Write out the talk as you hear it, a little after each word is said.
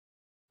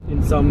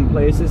in some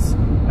places.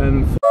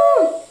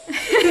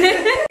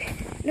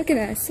 Look at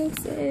that, so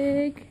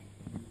sick.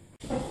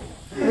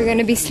 We're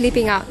gonna be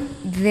sleeping out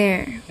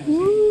there.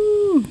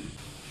 Woo!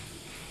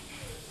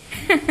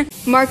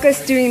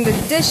 Marcus doing the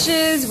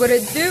dishes. What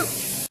it do?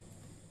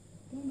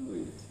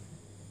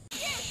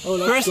 Oh,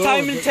 first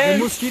time in town.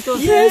 The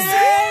mosquitoes. Yes!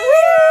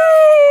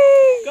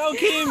 Go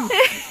Kim!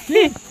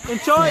 Kim,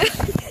 enjoy!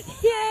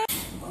 Yeah!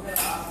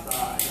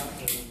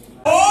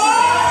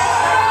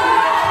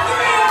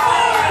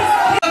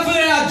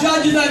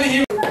 Judges over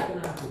here.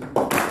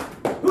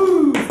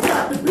 Who's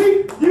got the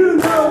beat? You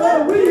know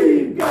that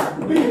we've got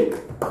the beat.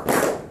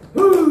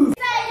 Who's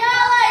say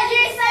YOLO,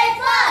 you say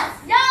plus.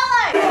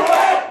 YOLO.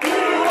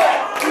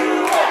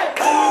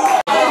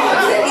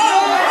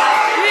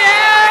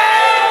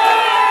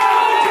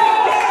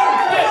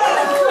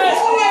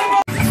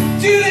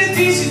 Do the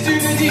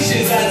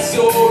dishes, that's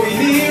all we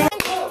need.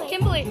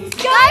 Kimberly.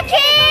 Go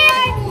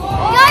Kim!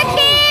 Go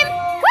Kim!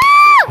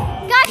 Woo!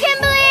 Go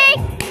Kimberly!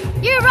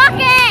 You rock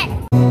it!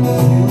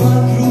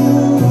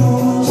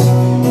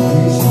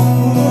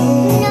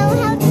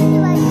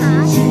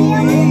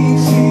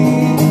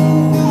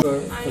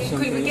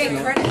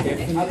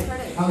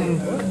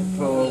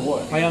 For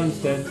what? I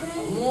understand.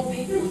 More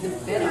people, the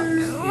better.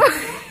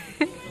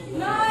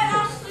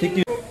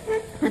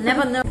 I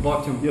never know.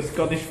 Bottom, your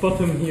Scottish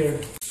bottom here.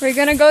 We're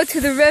gonna go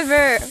to the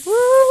river.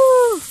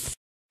 Woo!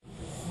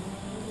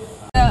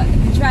 The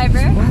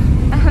driver,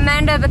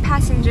 Amanda the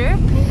passenger.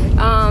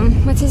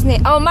 What's his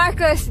name? Oh,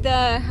 Marcus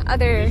the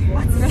other.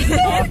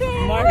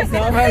 Marcus,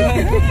 now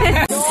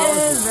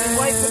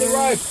wait for the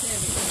ride.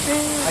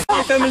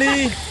 Hi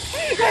family.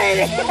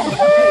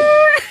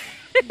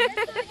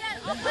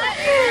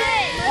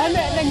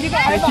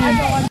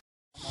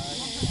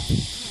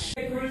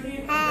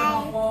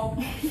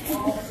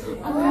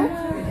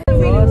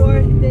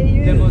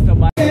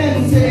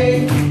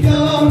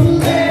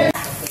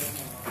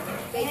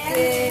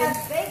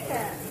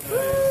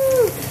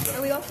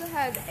 And we also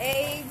have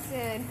eggs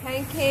and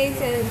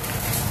pancakes and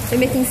they're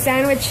making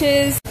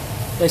sandwiches.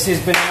 This has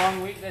been a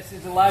long week. This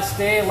is the last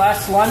day,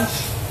 last lunch.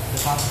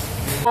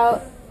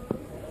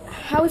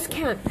 How was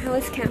camp? How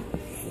was camp?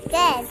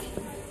 Good.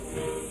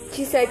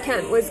 She said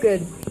camp was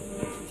good.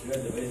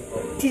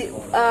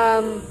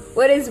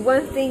 What is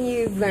one thing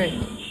you've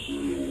learned?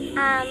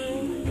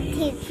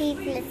 To keep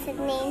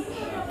listening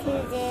to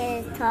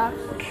the talk,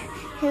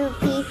 who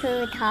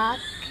people talk.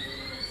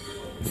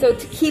 So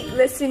to keep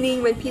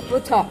listening when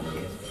people talk.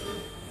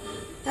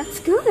 That's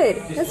good.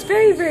 That's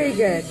very, very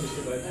good.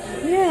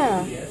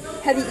 Yeah.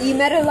 Have you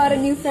met a lot of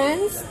new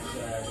friends?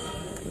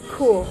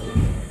 Cool.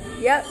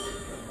 Yep.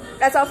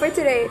 That's all for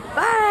today.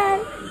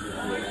 Bye.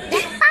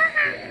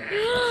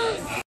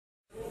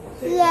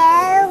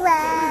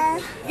 YOLO.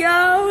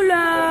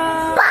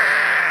 YOLO.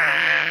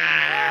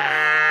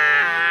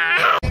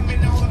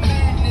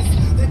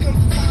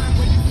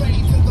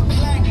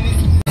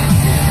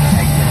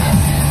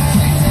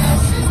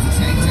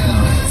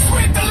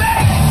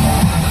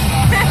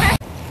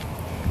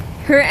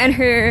 Her and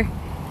her.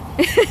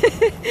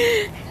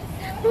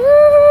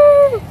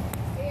 Woo!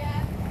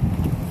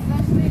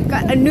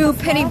 Got a new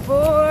penny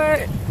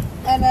board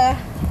and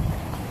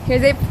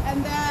here's a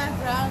And the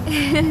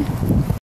brown.